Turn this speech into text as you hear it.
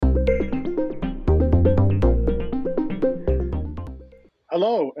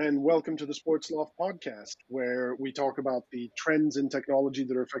Hello, and welcome to the Sports Loft podcast, where we talk about the trends in technology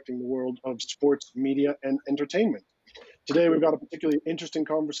that are affecting the world of sports, media, and entertainment. Today, we've got a particularly interesting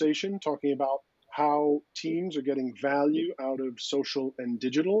conversation talking about how teams are getting value out of social and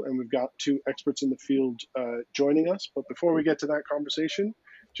digital, and we've got two experts in the field joining us. But before we get to that conversation,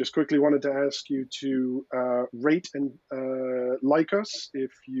 just quickly wanted to ask you to rate and like us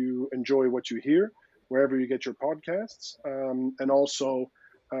if you enjoy what you hear wherever you get your podcasts, and also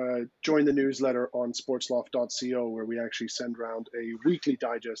join the newsletter on sportsloft.co, where we actually send around a weekly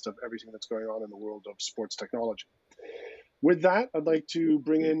digest of everything that's going on in the world of sports technology. With that, I'd like to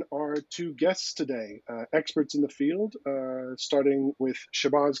bring in our two guests today, experts in the field, starting with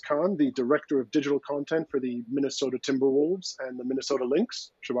Shabazz Khan, the Director of Digital Content for the Minnesota Timberwolves and the Minnesota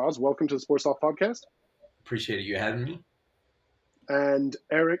Lynx. Shabazz, welcome to the Sports Loft podcast. Appreciate you having me. And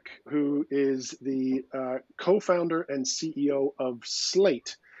Eric, who is the co-founder and CEO of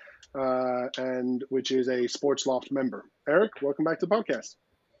Slate, and which is a Sports Loft member. Eric, welcome back to the podcast.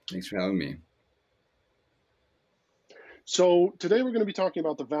 Thanks for having me. So today we're going to be talking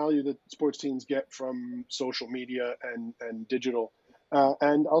about the value that sports teams get from social media and digital.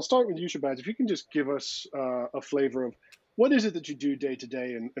 And I'll start with you, Shabazz. If you can just give us a flavor of what is it that you do day to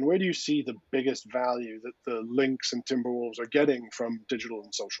day, and where do you see the biggest value that the Lynx and Timberwolves are getting from digital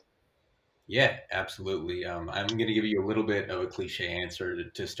and social? Yeah, absolutely. I'm going to give you a little bit of a cliche answer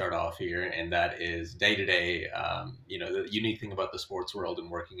to start off here, and that is day to day. The unique thing about the sports world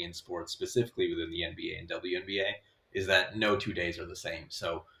and working in sports, specifically within the NBA and WNBA, is that no 2 days are the same.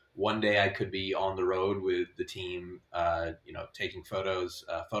 So one day I could be on the road with the team, taking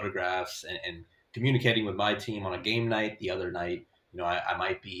photographs, and communicating with my team on a game night. The other night, I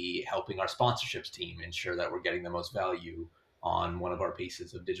might be helping our sponsorships team ensure that we're getting the most value on one of our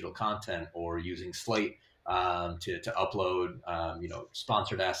pieces of digital content, or using Slate to upload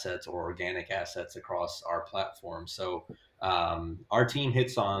sponsored assets or organic assets across our platform. So our team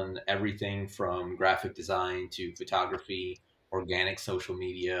hits on everything from graphic design to photography, organic social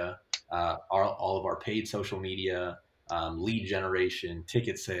media, all of our paid social media, lead generation,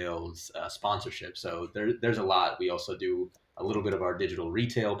 ticket sales, sponsorship. So there's a lot. We also do a little bit of our digital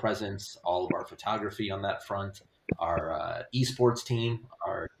retail presence, all of our photography on that front, our esports team,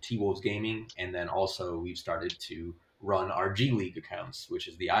 our T Wolves Gaming, and then also we've started to run our G League accounts, which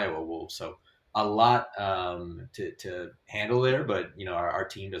is the Iowa Wolves. So a lot to handle there, but our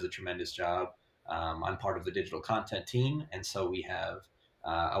team does a tremendous job. I'm part of the digital content team, and so we have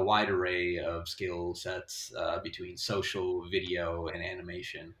a wide array of skill sets between social, video, and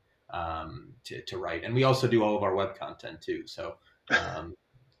animation to write. And we also do all of our web content too. So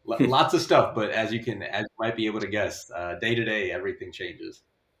lots of stuff, but as you might be able to guess, day to day, everything changes.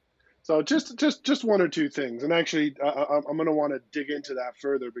 So just one or two things, and actually, I'm going to want to dig into that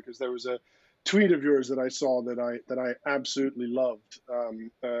further because there was a tweet of yours that I saw that I absolutely loved,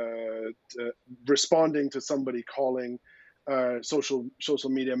 responding to somebody calling social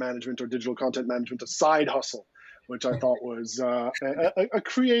media management or digital content management a side hustle, which I thought was a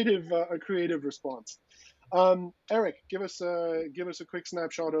creative response. Eric, give us a quick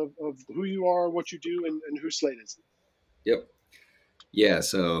snapshot of who you are, what you do, and who Slate is. Yep. Yeah.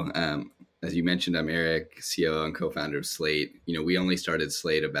 So as you mentioned, I'm Eric, COO and co-founder of Slate. We only started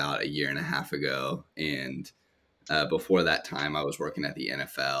Slate about a year and a half ago, and before that time, I was working at the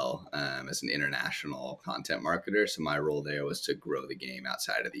NFL as an international content marketer. So my role there was to grow the game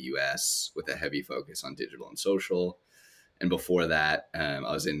outside of the U.S. with a heavy focus on digital and social. And before that, I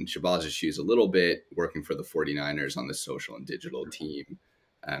was in Shabazz's shoes a little bit, working for the 49ers on the social and digital team,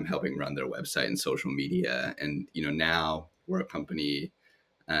 helping run their website and social media. And, now we're a company,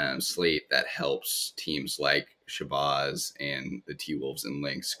 Slate, that helps teams like Shabazz and the T-Wolves and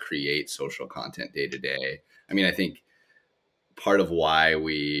Lynx create social content day to day. I mean, I think part of why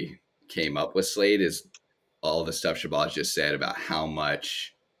we came up with Slate is all the stuff Shabazz just said about how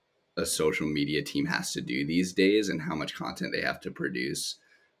much a social media team has to do these days and how much content they have to produce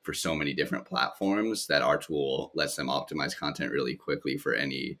for so many different platforms, that our tool lets them optimize content really quickly for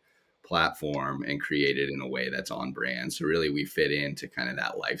any platform and create it in a way that's on brand. So really we fit into kind of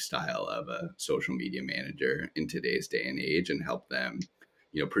that lifestyle of a social media manager in today's day and age, and help them,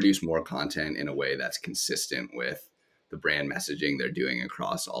 produce more content in a way that's consistent with the brand messaging they're doing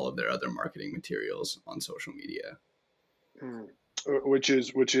across all of their other marketing materials on social media. Which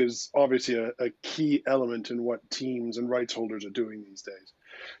is obviously a key element in what teams and rights holders are doing these days.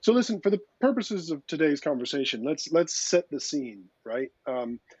 So listen, for the purposes of today's conversation, let's set the scene, right?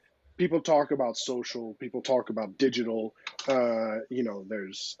 people talk about social, people talk about digital.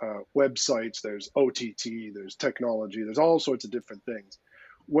 There's websites, there's OTT, there's technology, there's all sorts of different things.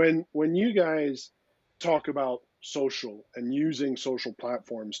 When you guys talk about social and using social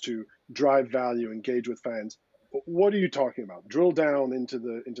platforms to drive value, engage with fans, what are you talking about? Drill down into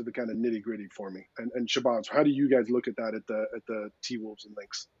the kind of nitty gritty for me. And Shabazz, how do you guys look at that at the T Wolves and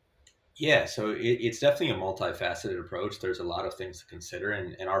Lynx? Yeah, so it's definitely a multifaceted approach. There's a lot of things to consider,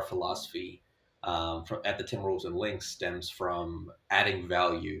 and our philosophy at the Timberwolves and Lynx stems from adding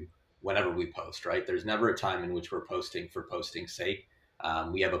value whenever we post. Right? There's never a time in which we're posting for posting's sake.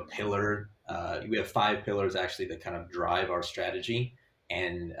 We have a pillar. We have 5 pillars actually that kind of drive our strategy.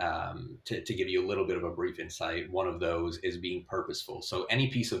 And to give you a little bit of a brief insight, one of those is being purposeful. So any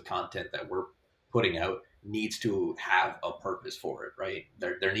piece of content that we're putting out needs to have a purpose for it, right?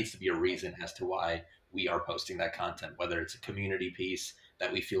 There needs to be a reason as to why we are posting that content, whether it's a community piece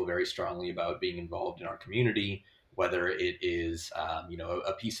that we feel very strongly about being involved in our community, whether it is,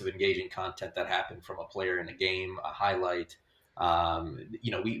 a piece of engaging content that happened from a player in a game, a highlight.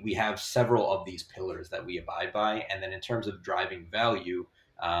 We have several of these pillars that we abide by. And then in terms of driving value,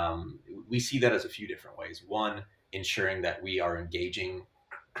 we see that as a few different ways. One, ensuring that we are engaging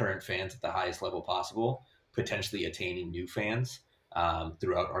current fans at the highest level possible, potentially attaining new fans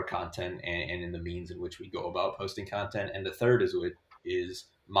throughout our content and in the means in which we go about posting content. And the third is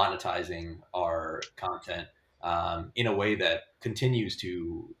monetizing our content in a way that continues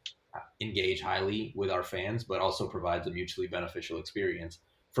to engage highly with our fans, but also provides a mutually beneficial experience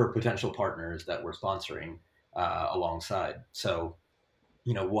for potential partners that we're sponsoring alongside. So,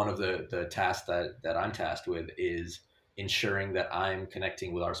 one of the tasks that I'm tasked with is ensuring that I'm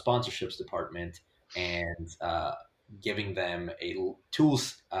connecting with our sponsorships department and giving them a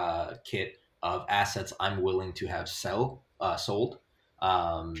tools kit of assets I'm willing to have sold,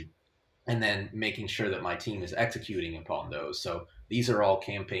 and then making sure that my team is executing upon those. So these are all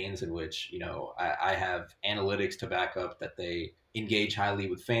campaigns in which I have analytics to back up that they engage highly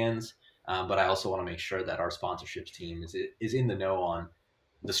with fans, but I also want to make sure that our sponsorships team is in the know on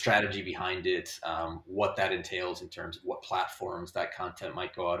the strategy behind it, what that entails in terms of what platforms that content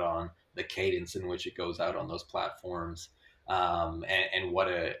might go out on, the cadence in which it goes out on those platforms, and what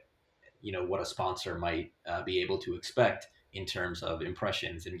a sponsor might be able to expect in terms of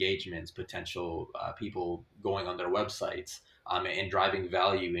impressions, engagements, potential people going on their websites, and driving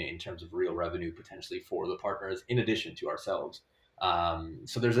value in terms of real revenue potentially for the partners in addition to ourselves.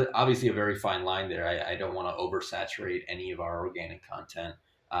 So there's obviously a very fine line there. I don't want to oversaturate any of our organic content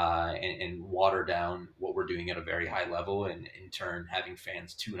and water down what we're doing at a very high level, and in turn having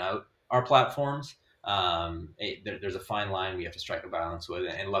fans tune out our platforms. There's a fine line we have to strike a balance with,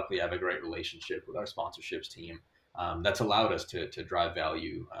 and luckily I have a great relationship with our sponsorships team that's allowed us to drive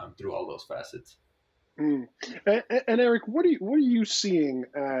value through all those facets. Mm. And Eric, what are you seeing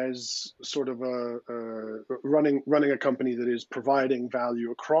as sort of running a company that is providing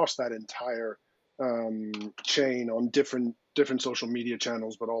value across that entire chain on different social media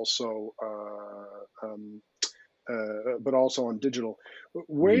channels, but also on digital?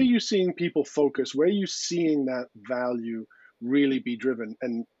 Where are you seeing people focus? Where are you seeing that value really be driven,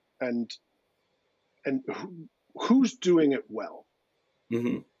 and who's doing it well?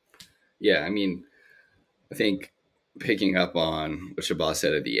 Mm-hmm. Yeah, I mean, I think picking up on what Shabazz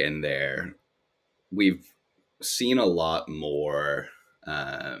said at the end there, we've seen a lot more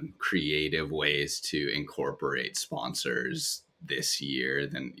creative ways to incorporate sponsors this year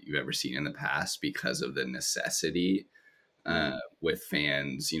than you've ever seen in the past because of the necessity with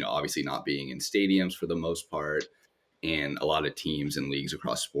fans, obviously not being in stadiums for the most part, and a lot of teams and leagues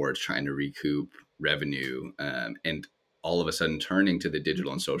across sports trying to recoup revenue, and all of a sudden turning to the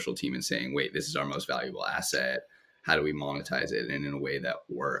digital and social team and saying, wait, this is our most valuable asset. How do we monetize it and in a way that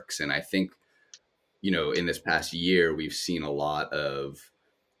works? And I think, in this past year, we've seen a lot of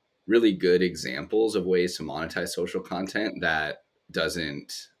really good examples of ways to monetize social content that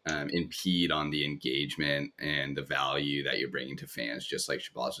doesn't impede on the engagement and the value that you're bringing to fans. Just like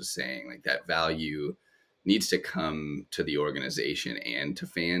Shabazz was saying, like that value needs to come to the organization and to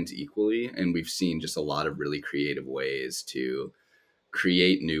fans equally. And we've seen just a lot of really creative ways to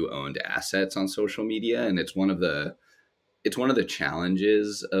create new owned assets on social media. And it's one of the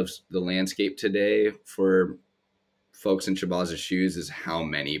challenges of the landscape today for folks in Shabazz's shoes is how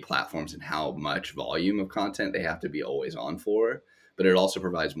many platforms and how much volume of content they have to be always on for. But it also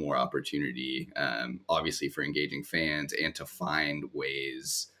provides more opportunity, obviously, for engaging fans and to find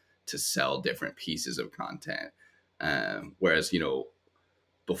ways to sell different pieces of content. Whereas,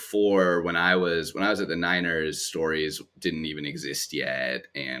 before, when I was at the Niners, stories didn't even exist yet,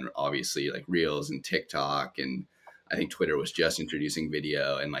 and obviously like Reels and TikTok, and I think Twitter was just introducing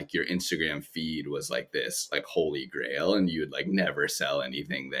video, and like your Instagram feed was like this like holy grail, and you would like never sell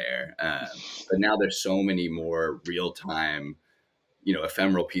anything there. But now there's so many more real time,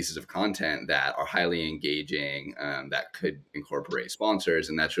 ephemeral pieces of content that are highly engaging, that could incorporate sponsors.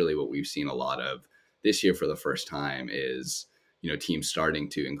 And that's really what we've seen a lot of this year for the first time is, teams starting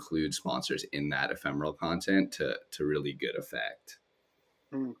to include sponsors in that ephemeral content to really good effect.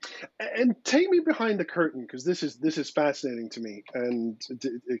 And take me behind the curtain, because this is fascinating to me, and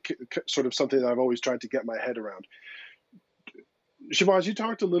sort of something that I've always tried to get my head around. Shahbaz, you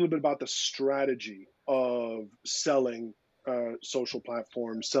talked a little bit about the strategy of selling social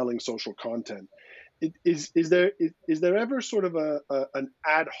platforms, selling social content. Is there ever sort of an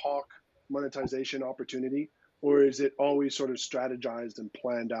ad hoc monetization opportunity, or is it always sort of strategized and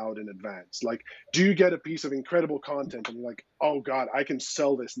planned out in advance? Like, do you get a piece of incredible content and you're like, oh God, I can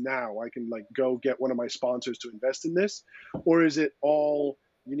sell this now. I can like go get one of my sponsors to invest in this, or is it all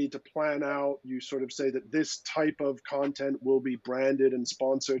you need to plan out? You sort of say that this type of content will be branded and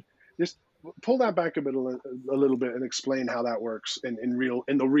sponsored. Just pull that back a little bit and explain how that works in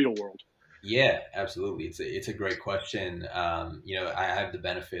the real world. Yeah, absolutely. It's a great question. I have the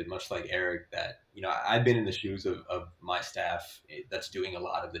benefit, much like Eric, that I've been in the shoes of my staff that's doing a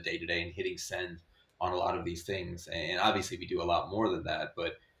lot of the day to day and hitting send on a lot of these things. And obviously, we do a lot more than that.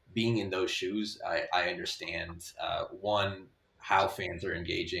 But being in those shoes, I understand one, how fans are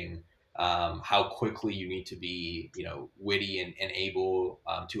engaging, how quickly you need to be witty and able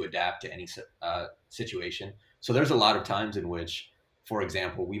to adapt to any situation. So there's a lot of times in which, for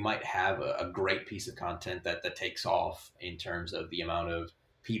example, we might have a great piece of content that takes off in terms of the amount of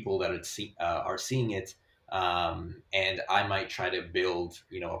people that are seeing it. And I might try to build,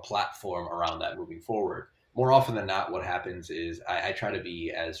 a platform around that moving forward. More often than not, what happens is I try to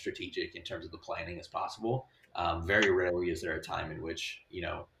be as strategic in terms of the planning as possible. Very rarely is there a time in which,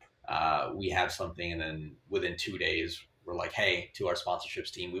 we have something and then within 2 days, we're like, hey, to our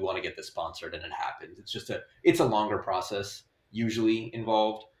sponsorships team, we want to get this sponsored, and it happens. It's a longer process usually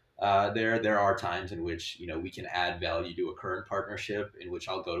involved. There are times in which we can add value to a current partnership, in which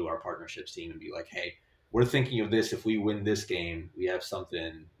I'll go to our partnerships team and be like, hey, we're thinking of this. If we win this game, we have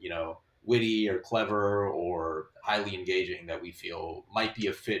something witty or clever or highly engaging that we feel might be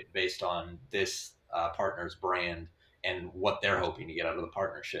a fit based on this partner's brand and what they're hoping to get out of the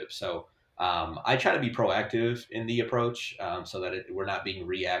partnership. So I try to be proactive in the approach, so that we're not being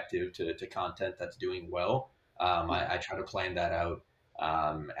reactive to content that's doing well. I try to plan that out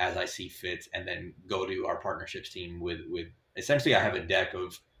as I see fit, and then go to our partnerships team with essentially, I have a deck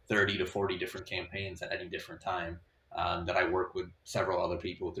of 30 to 40 different campaigns at any different time, that I work with several other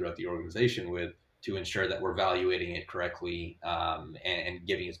people throughout the organization with, to ensure that we're evaluating it correctly, and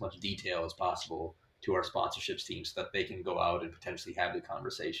giving as much detail as possible to our sponsorships team, so that they can go out and potentially have the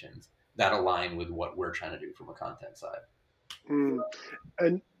conversations that align with what we're trying to do from a content side.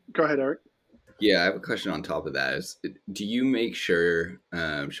 And go ahead, Eric. Yeah, I have a question on top of that. Do you make sure,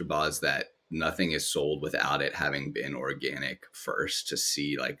 Shahbaz, that nothing is sold without it having been organic first to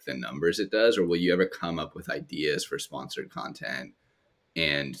see like the numbers it does? Or will you ever come up with ideas for sponsored content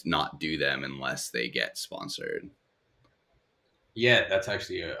and not do them unless they get sponsored? Yeah, that's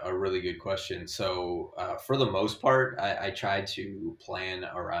actually a really good question. So, for the most part, I try to plan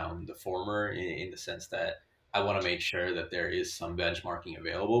around the former in the sense that I want to make sure that there is some benchmarking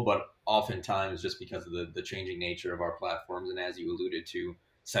available. But oftentimes, just because of the changing nature of our platforms, and as you alluded to,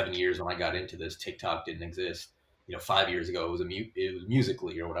 7 years when I got into this, TikTok didn't exist. 5 years ago, it was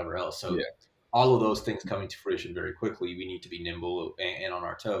Musically or whatever else. So, Yeah. all of those things coming to fruition very quickly, we need to be nimble and on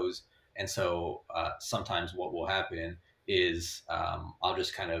our toes. And so, sometimes what will happen is, I'll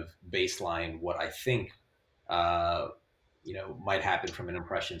just kind of baseline what I think might happen from an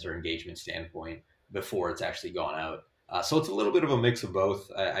impressions or engagement standpoint before it's actually gone out. So it's a little bit of a mix of both.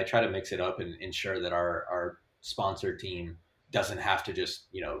 I try to mix it up and ensure that our sponsor team doesn't have to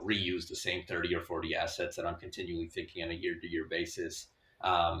just reuse the same 30 or 40 assets that I'm continually thinking on a year-to-year basis.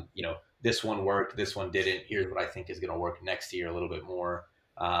 This one worked, this one didn't. Here's what I think is going to work next year a little bit more.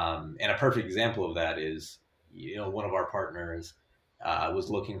 And a perfect example of that is, one of our partners was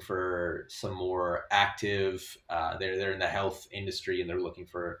looking for some more active. They're in the health industry, and they're looking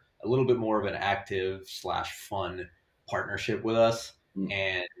for a little bit more of an active / fun partnership with us.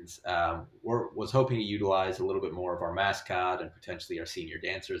 And was hoping to utilize a little bit more of our mascot and potentially our senior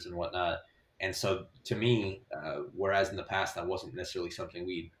dancers and whatnot. And so, to me, whereas in the past that wasn't necessarily something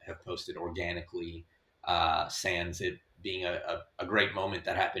we have posted organically, sans it being a great moment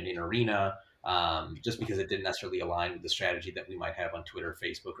that happened in Arena, just because it didn't necessarily align with the strategy that we might have on Twitter,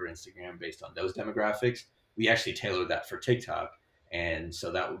 Facebook, or Instagram based on those demographics. We actually tailored that for TikTok. And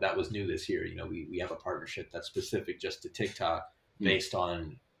so that was new this year. We have a partnership that's specific just to TikTok based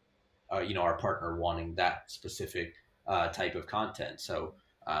on, our partner wanting that specific type of content. So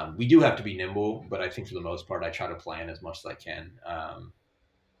we do have to be nimble, but I think for the most part, I try to plan as much as I can.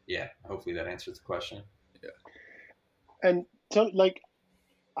 Hopefully that answers the question. Yeah. And so, like,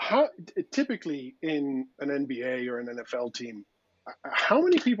 how typically in an NBA or an NFL team, how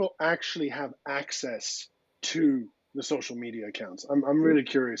many people actually have access to the social media accounts? I'm really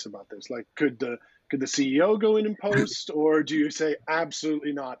curious about this. Like, could the CEO go in and post, or do you say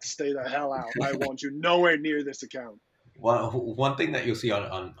absolutely not, stay the hell out? I want you nowhere near this account. Well, one thing that you'll see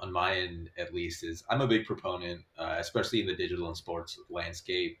on my end, at least, is I'm a big proponent, especially in the digital and sports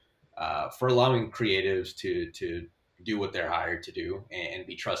landscape, for allowing creatives to do what they're hired to do and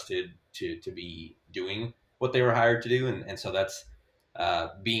be trusted to be doing what they were hired to do. And so that's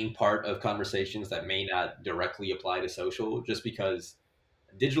being part of conversations that may not directly apply to social, just because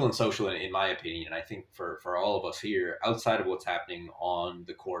digital and social, in my opinion, I think for all of us here, outside of what's happening on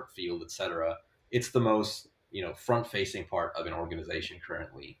the court, field, etc., it's the most front facing part of an organization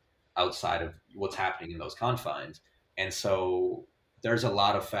currently, outside of what's happening in those confines. And so there's a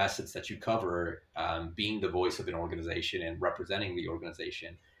lot of facets that you cover, being the voice of an organization and representing the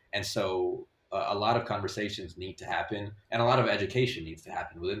organization. And so a lot of conversations need to happen, and a lot of education needs to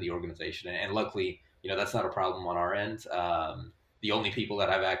happen within the organization. And luckily, that's not a problem on our end. The only people that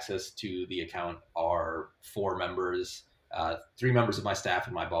have access to the account are 4 members, 3 members of my staff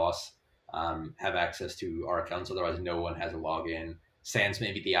and my boss have access to our accounts. Otherwise, no one has a login. Sans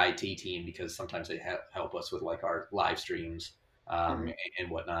maybe the IT team, because sometimes they help us with like our live streams and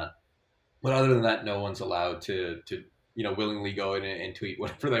whatnot. But other than that, no one's allowed to willingly go in and tweet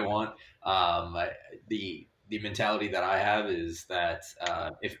whatever they want. The mentality that I have is that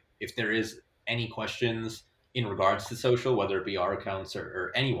if there is any questions in regards to social, whether it be our accounts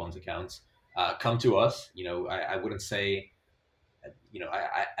or anyone's accounts, come to us. I wouldn't say,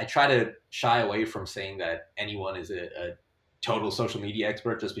 I try to shy away from saying that anyone is a total social media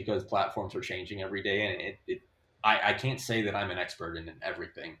expert, just because platforms are changing every day. And I can't say that I'm an expert in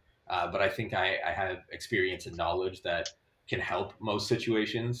everything, but I think I have experience and knowledge that can help most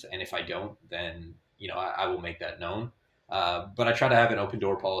situations. And if I don't, then, I will make that known. But I try to have an open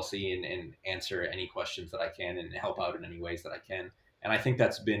door policy and answer any questions that I can and help out in any ways that I can. And I think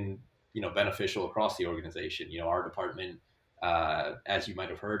that's been, beneficial across the organization. Our department, as you might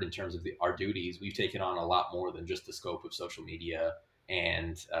have heard, in terms of our duties, we've taken on a lot more than just the scope of social media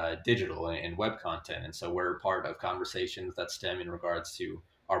and digital and web content. And so we're part of conversations that stem in regards to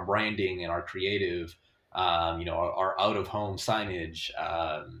our branding and our creative, our out of home signage,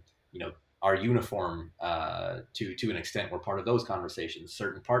 our uniform, to an extent. We're part of those conversations,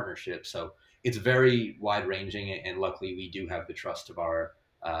 certain partnerships. So it's very wide ranging, and luckily we do have the trust of our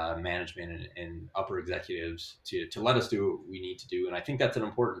management and upper executives to let us do what we need to do. And I think that's an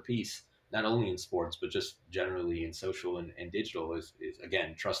important piece, not only in sports, but just generally in social and digital, is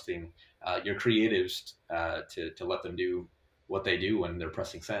again, trusting your creatives to let them do what they do when they're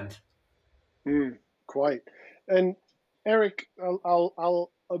pressing send. Quite. And Eric,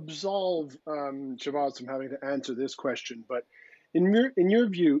 I'll absolve Shabazz from having to answer this question, but in your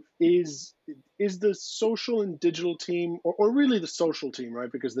view, is the social and digital team, or really the social team,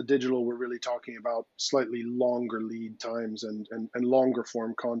 right? Because the digital, we're really talking about slightly longer lead times and longer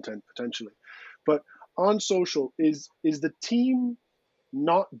form content potentially. But on social, is the team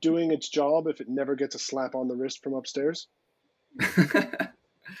not doing its job if it never gets a slap on the wrist from upstairs?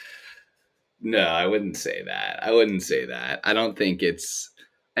 No, I wouldn't say that. I don't think it's,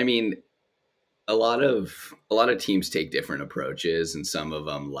 I mean, a lot of teams take different approaches, and some of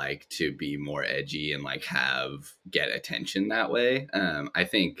them like to be more edgy and like get attention that way. I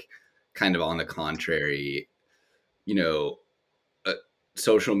think kind of on the contrary,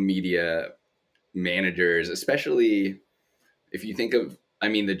 social media managers, especially if you think of,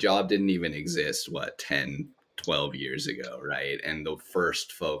 the job didn't even exist, 10, 12 years ago, right? And the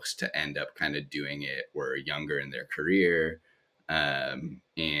first folks to end up kind of doing it were younger in their career,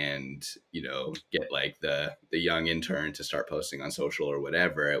 and get like the young intern to start posting on social or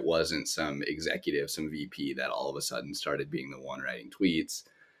whatever. It wasn't some executive, some VP that all of a sudden started being the one writing tweets.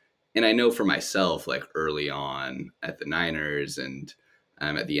 And I know for myself, like early on at the Niners and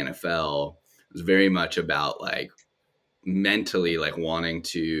at the NFL, it was very much about like mentally like wanting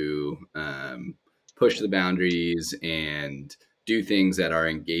to push the boundaries and do things that are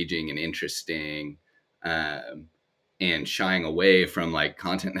engaging and interesting. and shying away from like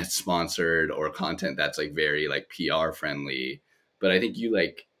content that's sponsored or content that's like very like PR friendly. But I think you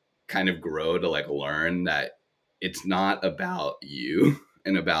like kind of grow to like learn that it's not about you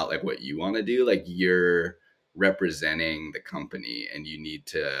and about like what you want to do. Like you're representing the company and you need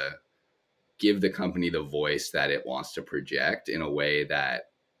to give the company the voice that it wants to project in a way that,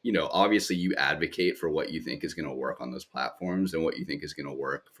 you know, obviously you advocate for what you think is going to work on those platforms and what you think is going to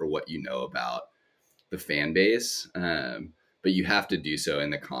work for what you know about the fan base. But you have to do so in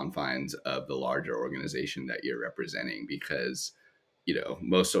the confines of the larger organization that you're representing, because, you know,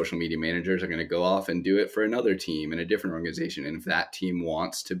 most social media managers are going to go off and do it for another team in a different organization. And if that team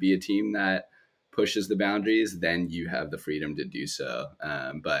wants to be a team that pushes the boundaries, then you have the freedom to do so.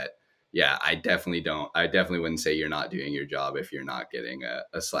 But yeah, I definitely wouldn't say you're not doing your job if you're not getting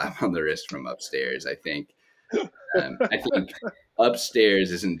a slap on the wrist from upstairs. I think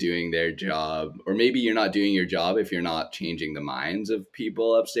upstairs isn't doing their job, or maybe you're not doing your job if you're not changing the minds of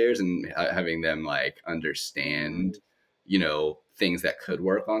people upstairs and having them like understand, you know, things that could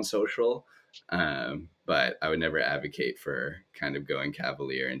work on social. But I would never advocate for kind of going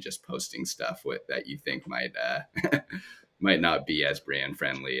cavalier and just posting stuff that you think might might not be as brand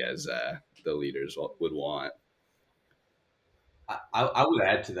friendly as the leaders would want. I would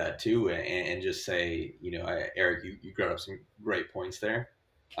add to that too, and just say, you know, Eric, you brought up some great points there.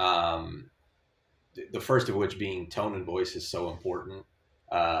 Um, the first of which being tone and voice is so important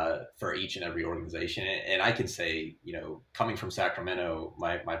for each and every organization. And I can say, you know, coming from Sacramento,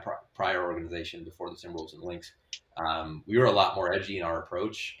 my prior organization before the Timberwolves and Lynx, we were a lot more edgy in our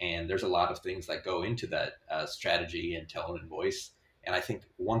approach. And there's a lot of things that go into that strategy and tone and voice. And I think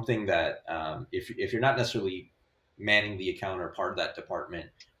one thing that if you're not necessarily manning the account or part of that department,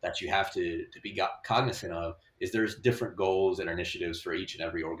 that you have to be cognizant of is there's different goals and initiatives for each and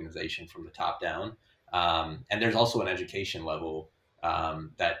every organization from the top down. And there's also an education level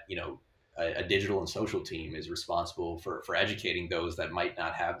that, you know, a digital and social team is responsible for educating those that might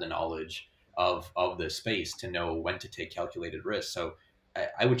not have the knowledge of the space to know when to take calculated risks. So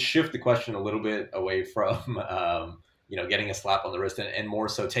I would shift the question a little bit away from, you know, getting a slap on the wrist and more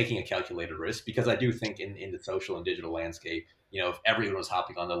so taking a calculated risk, because I do think in the social and digital landscape, you know, if everyone was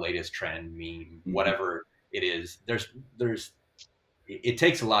hopping on the latest trend, meme, whatever it is, it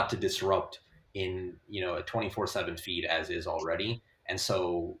takes a lot to disrupt in, you know, a 24/7 feed as is already. And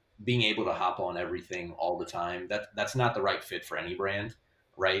so being able to hop on everything all the time, that's not the right fit for any brand,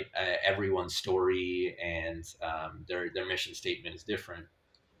 right? Everyone's story and their mission statement is different.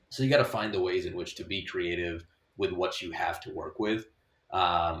 So you got to find the ways in which to be creative with what you have to work with.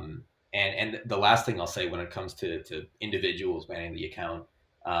 And the last thing I'll say when it comes to individuals managing the account,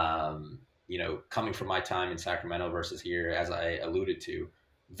 you know, coming from my time in Sacramento versus here, as I alluded to,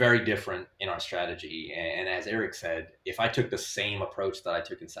 very different in our strategy. And as Eric said, if I took the same approach that I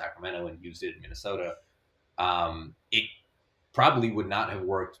took in Sacramento and used it in Minnesota, it probably would not have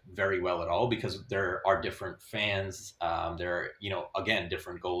worked very well at all, because there are different fans. There are, you know, again,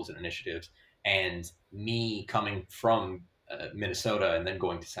 different goals and initiatives. And me coming from Minnesota and then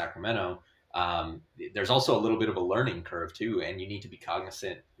going to Sacramento, there's also a little bit of a learning curve too. And you need to be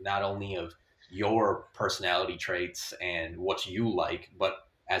cognizant not only of your personality traits and what you like, but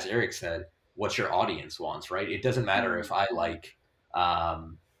as Eric said, what your audience wants, right? It doesn't matter if I like,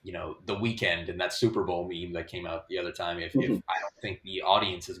 you know, The Weeknd and that Super Bowl meme that came out the other time. If I don't think the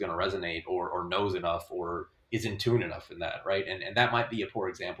audience is going to resonate or knows enough or is in tune enough in that, right? And that might be a poor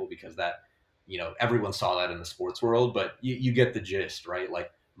example, because that, you know, everyone saw that in the sports world, but you get the gist, right?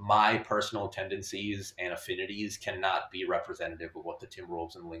 Like my personal tendencies and affinities cannot be representative of what the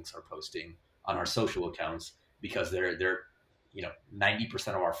Timberwolves and Lynx are posting on our social accounts, because they're you know,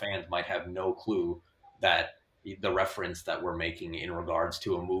 90% of our fans might have no clue that the reference that we're making in regards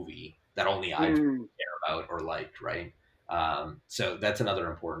to a movie that only I care about or liked, right? So that's another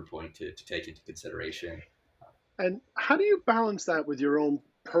important point to take into consideration. And how do you balance that with your own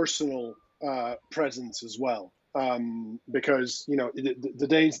personal presence as well? Because, you know,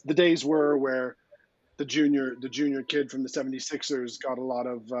 the days were where the junior kid from the 76ers got a lot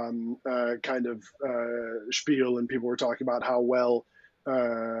of kind of spiel, and people were talking about how well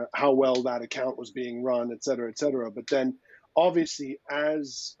that account was being run, et cetera, et cetera. But then obviously,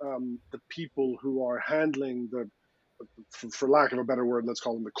 as the people who are handling for lack of a better word, let's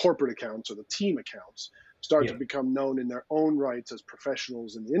call them the corporate accounts or the team accounts, start to become known in their own rights as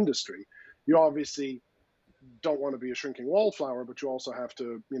professionals in the industry, you obviously don't want to be a shrinking wallflower, but you also have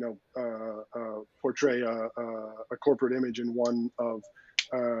to, you know, portray a corporate image in one of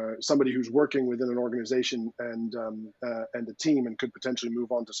somebody who's working within an organization and a team and could potentially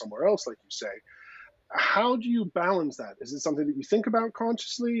move on to somewhere else, like you say. how do you balance that? Is it something that you think about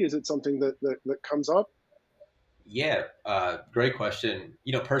consciously? Is it something that comes up? Yeah, great question.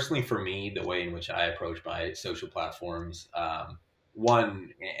 Personally for me, the way in which I approach my social platforms,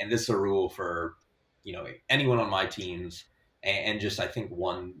 one, and this is a rule for, anyone on my teams, and just I think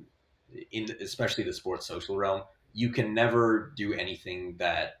one in especially the sports social realm, you can never do anything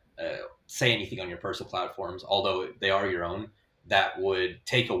that say anything on your personal platforms, although they are your own, that would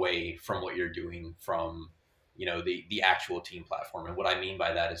take away from what you're doing from, the actual team platform. And what I mean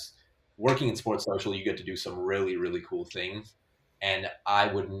by that is working in sports social, you get to do some really, really cool things. And I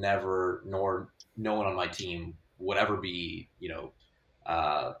would never, nor no one on my team would ever be,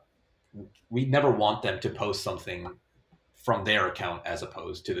 uh, we never want them to post something from their account as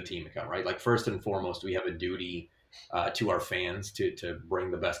opposed to the team account, right? Like first and foremost, we have a duty to our fans to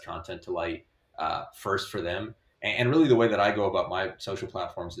bring the best content to light first for them. And really, the way that I go about my social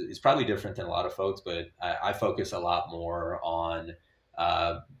platforms is probably different than a lot of folks, but I focus a lot more on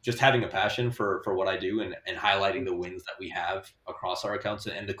just having a passion for what I do and highlighting the wins that we have across our accounts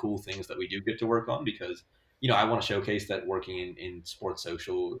and the cool things that we do get to work on because I want to showcase that working in sports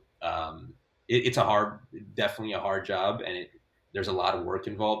social, it's definitely a hard job, and there's a lot of work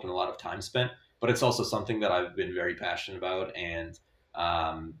involved and a lot of time spent. But it's also something that I've been very passionate about, and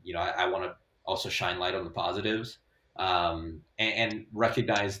I want to also shine light on the positives and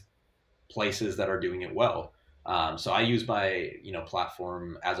recognize places that are doing it well. So I use my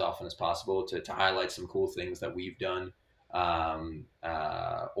platform as often as possible to highlight some cool things that we've done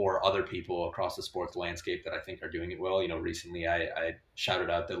or other people across the sports landscape that I think are doing it well. Recently I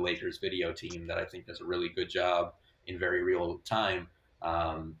shouted out the Lakers video team that I think does a really good job in very real time.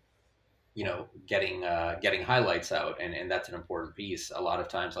 Getting highlights out, and that's an important piece. A lot of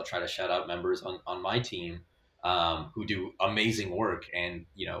times I'll try to shout out members on my team who do amazing work, and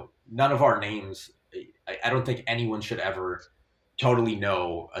none of our names. I don't think anyone should ever totally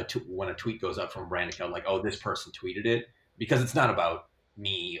know when a tweet goes up from a brand account, like, oh, this person tweeted it, because it's not about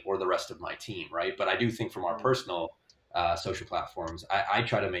me or the rest of my team, right? But I do think from our personal social platforms, I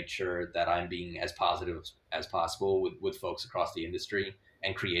try to make sure that I'm being as positive as possible with folks across the industry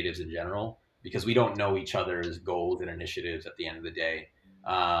and creatives in general, because we don't know each other's goals and initiatives at the end of the day.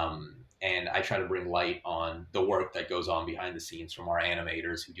 And I try to bring light on the work that goes on behind the scenes from our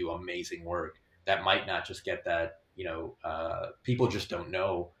animators who do amazing work that might not just get that, people just don't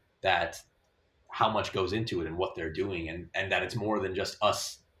know that how much goes into it and what they're doing, and that it's more than just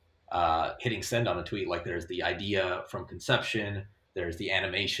us hitting send on a tweet. Like there's the idea from conception, there's the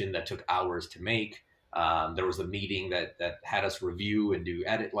animation that took hours to make, there was a meeting that had us review and do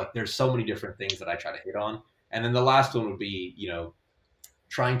edit. Like there's so many different things that I try to hit on. And then the last one would be,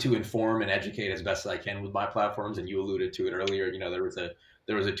 trying to inform and educate as best as I can with my platforms. And you alluded to it earlier. There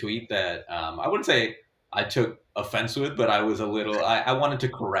was a tweet that I wouldn't say I took offense with, but I wanted to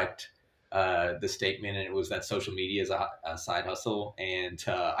correct the statement, and it was that social media is a side hustle. And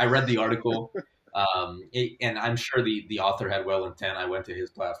I read the article, and I'm sure the author had well intent. I went to his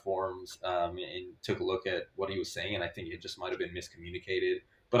platforms and took a look at what he was saying, and I think it just might have been miscommunicated.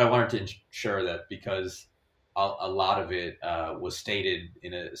 But I wanted to ensure that because a lot of it was stated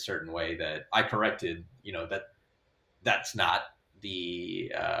in a certain way that I corrected, that's not the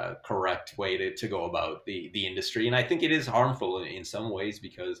correct way to go about the industry. And I think it is harmful in some ways,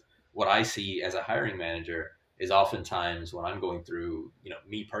 because what I see as a hiring manager is oftentimes when I'm going through,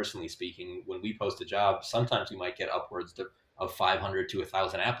 me personally speaking, when we post a job, sometimes we might get upwards of 500 to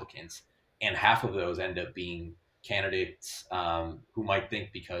 1,000 applicants, and half of those end up being candidates who might think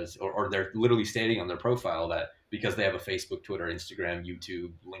or they're literally stating on their profile that because they have a Facebook, Twitter, Instagram,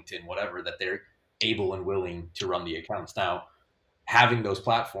 YouTube, LinkedIn, whatever, that they're able and willing to run the accounts. Now, having those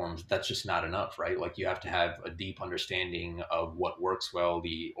platforms, that's just not enough, right? Like you have to have a deep understanding of what works well,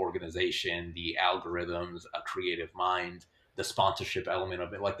 the organization, the algorithms, a creative mind, the sponsorship element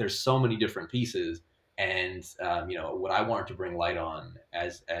of it. Like there's so many different pieces. And what I wanted to bring light on,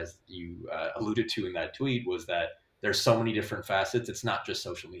 as you alluded to in that tweet, was that there's so many different facets. It's not just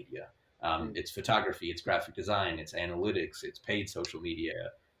social media. It's photography, it's graphic design, it's analytics, it's paid social media,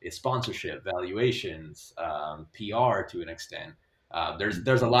 it's sponsorship, valuations, PR to an extent.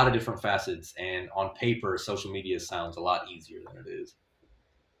 There's a lot of different facets, and on paper, social media sounds a lot easier than it is.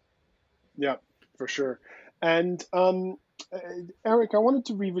 Yeah, for sure. And uh, Eric, I wanted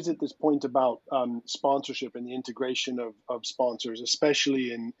to revisit this point about sponsorship and the integration of sponsors,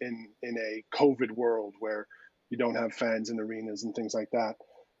 especially in a COVID world where you don't have fans in arenas and things like that.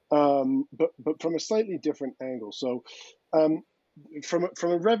 But from a slightly different angle. So, um, from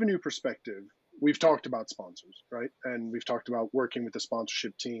a revenue perspective, we've talked about sponsors, right? And we've talked about working with the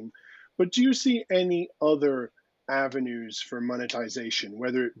sponsorship team. But do you see any other avenues for monetization,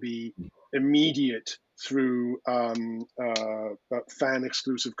 whether it be immediate through fan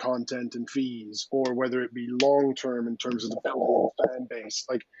exclusive content and fees, or whether it be long term in terms of the building of the fan base?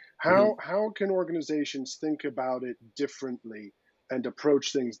 Like, Mhm. how can organizations think about it differently and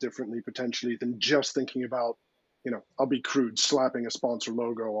approach things differently potentially than just thinking about, I'll be crude, slapping a sponsor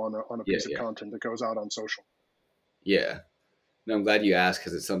logo on a Yeah, piece of yeah, content that goes out on social? yeah. No, I'm glad you asked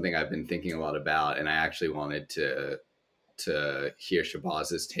because it's something I've been thinking a lot about, and I actually wanted to hear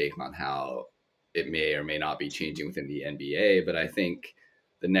Shabaz's take on how it may or may not be changing within the NBA. But I think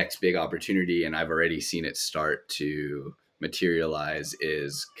the next big opportunity, and I've already seen it start to materialize,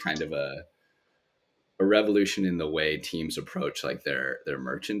 is kind of a revolution in the way teams approach like their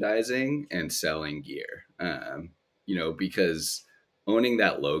merchandising and selling gear. Because owning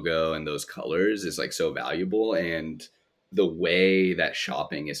that logo and those colors is like so valuable, and the way that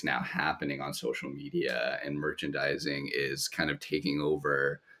shopping is now happening on social media and merchandising is kind of taking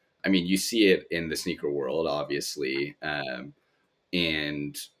over. I mean, you see it in the sneaker world, obviously,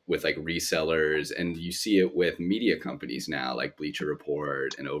 and with like resellers, and you see it with media companies now like Bleacher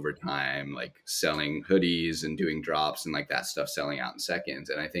Report and Overtime, like selling hoodies and doing drops and like that stuff selling out in seconds.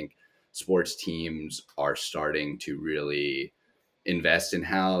 And I think sports teams are starting to really invest in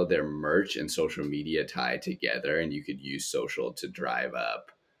how their merch and social media tie together, and you could use social to drive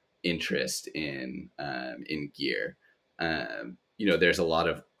up interest in gear. There's a lot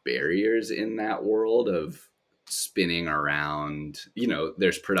of barriers in that world of spinning around.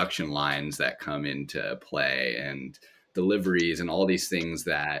 There's production lines that come into play and deliveries and all these things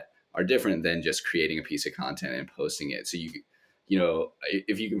that are different than just creating a piece of content and posting it. So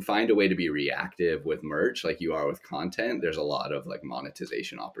if you can find a way to be reactive with merch like you are with content, there's a lot of like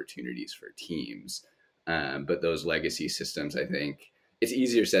monetization opportunities for teams. But those legacy systems, I think it's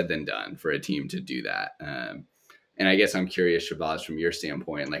easier said than done for a team to do that. And I guess I'm curious, Shabazz, from your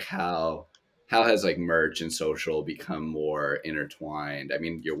standpoint, like how has like merch and social become more intertwined? I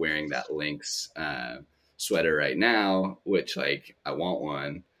mean, you're wearing that Lynx sweater right now, which like I want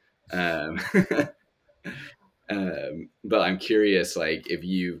one. Um, but I'm curious, like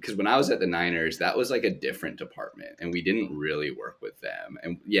because when I was at the Niners, that was like a different department, and we didn't really work with them.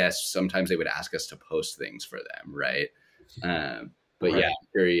 And yes, sometimes they would ask us to post things for them, right? But yeah, Right. I'm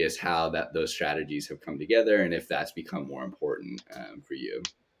curious how those strategies have come together, and if that's become more important for you.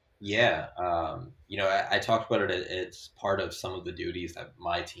 Yeah, I talked about it. It's part of some of the duties that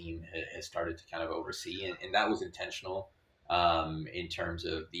my team has started to kind of oversee, and that was intentional in terms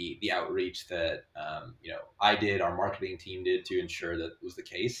of the outreach that I did, our marketing team did to ensure that was the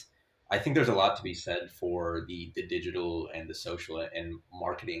case. I think there's a lot to be said for the digital and the social and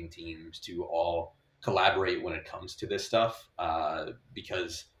marketing teams to all collaborate when it comes to this stuff,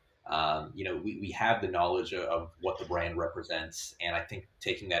 because we have the knowledge of what the brand represents. And I think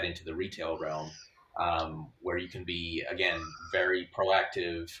taking that into the retail realm, where you can be, again, very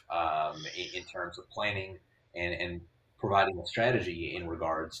proactive in terms of planning and providing a strategy in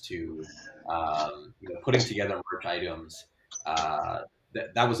regards to, putting together merch items.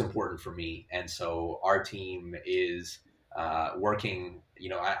 That was important for me. And so our team is working,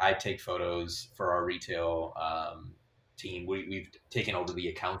 I take photos for our retail team. We've taken over the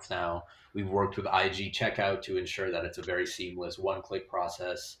accounts now. We've worked with IG Checkout to ensure that it's a very seamless one-click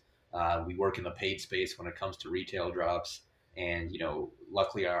process. We work in the paid space when it comes to retail drops, and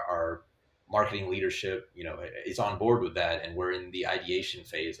luckily our marketing leadership, is on board with that, and we're in the ideation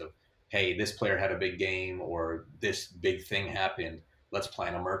phase of, hey, this player had a big game or this big thing happened. Let's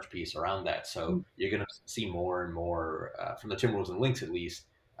plan a merch piece around that. So you're going to see more and more from the Timberwolves and Lynx, at least,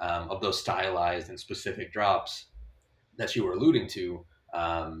 of those stylized and specific drops that you were alluding to,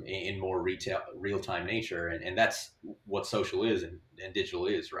 in more real time nature, and that's what social is, and digital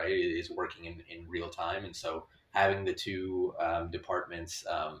is, right? It is working in real time, and so having the two departments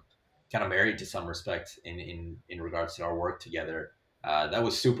kind of married to some respect in regards to our work together, that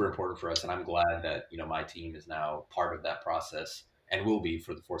was super important for us, and I'm glad that my team is now part of that process and will be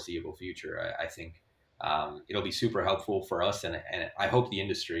for the foreseeable future. I think it'll be super helpful for us, and I hope the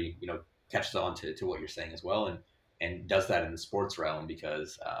industry catches on to what you're saying as well, and does that in the sports realm,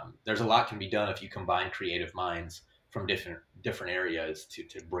 because there's a lot can be done if you combine creative minds from different areas to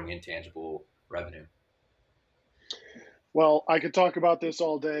bring in tangible revenue. Well, I could talk about this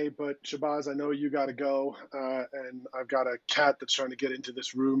all day, but Shabazz, I know you got to go, and I've got a cat that's trying to get into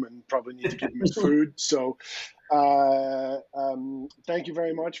this room, and probably need to give him his food. So, thank you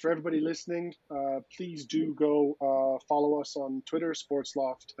very much for everybody listening. Please do go follow us on Twitter,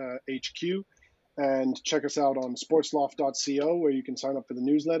 SportsLoft HQ. And check us out on sportsloft.co, where you can sign up for the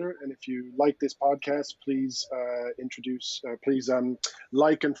newsletter. And if you like this podcast, please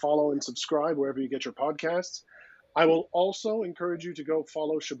like and follow and subscribe wherever you get your podcasts. I will also encourage you to go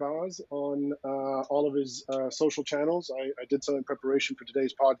follow Shabazz on all of his social channels. I did some in preparation for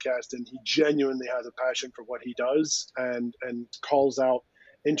today's podcast, and he genuinely has a passion for what he does and calls out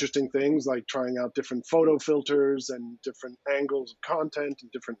interesting things like trying out different photo filters and different angles of content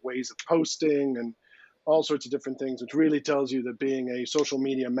and different ways of posting and all sorts of different things, which really tells you that being a social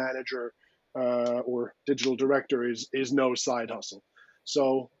media manager or digital director is no side hustle.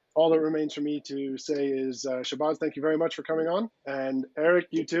 So all that remains for me to say is, Shabazz, thank you very much for coming on. And Eric,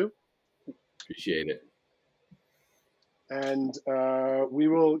 you too. Appreciate it. And we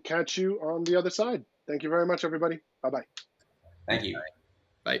will catch you on the other side. Thank you very much, everybody. Bye-bye. Thank you.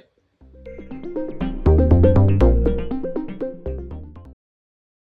 Bye.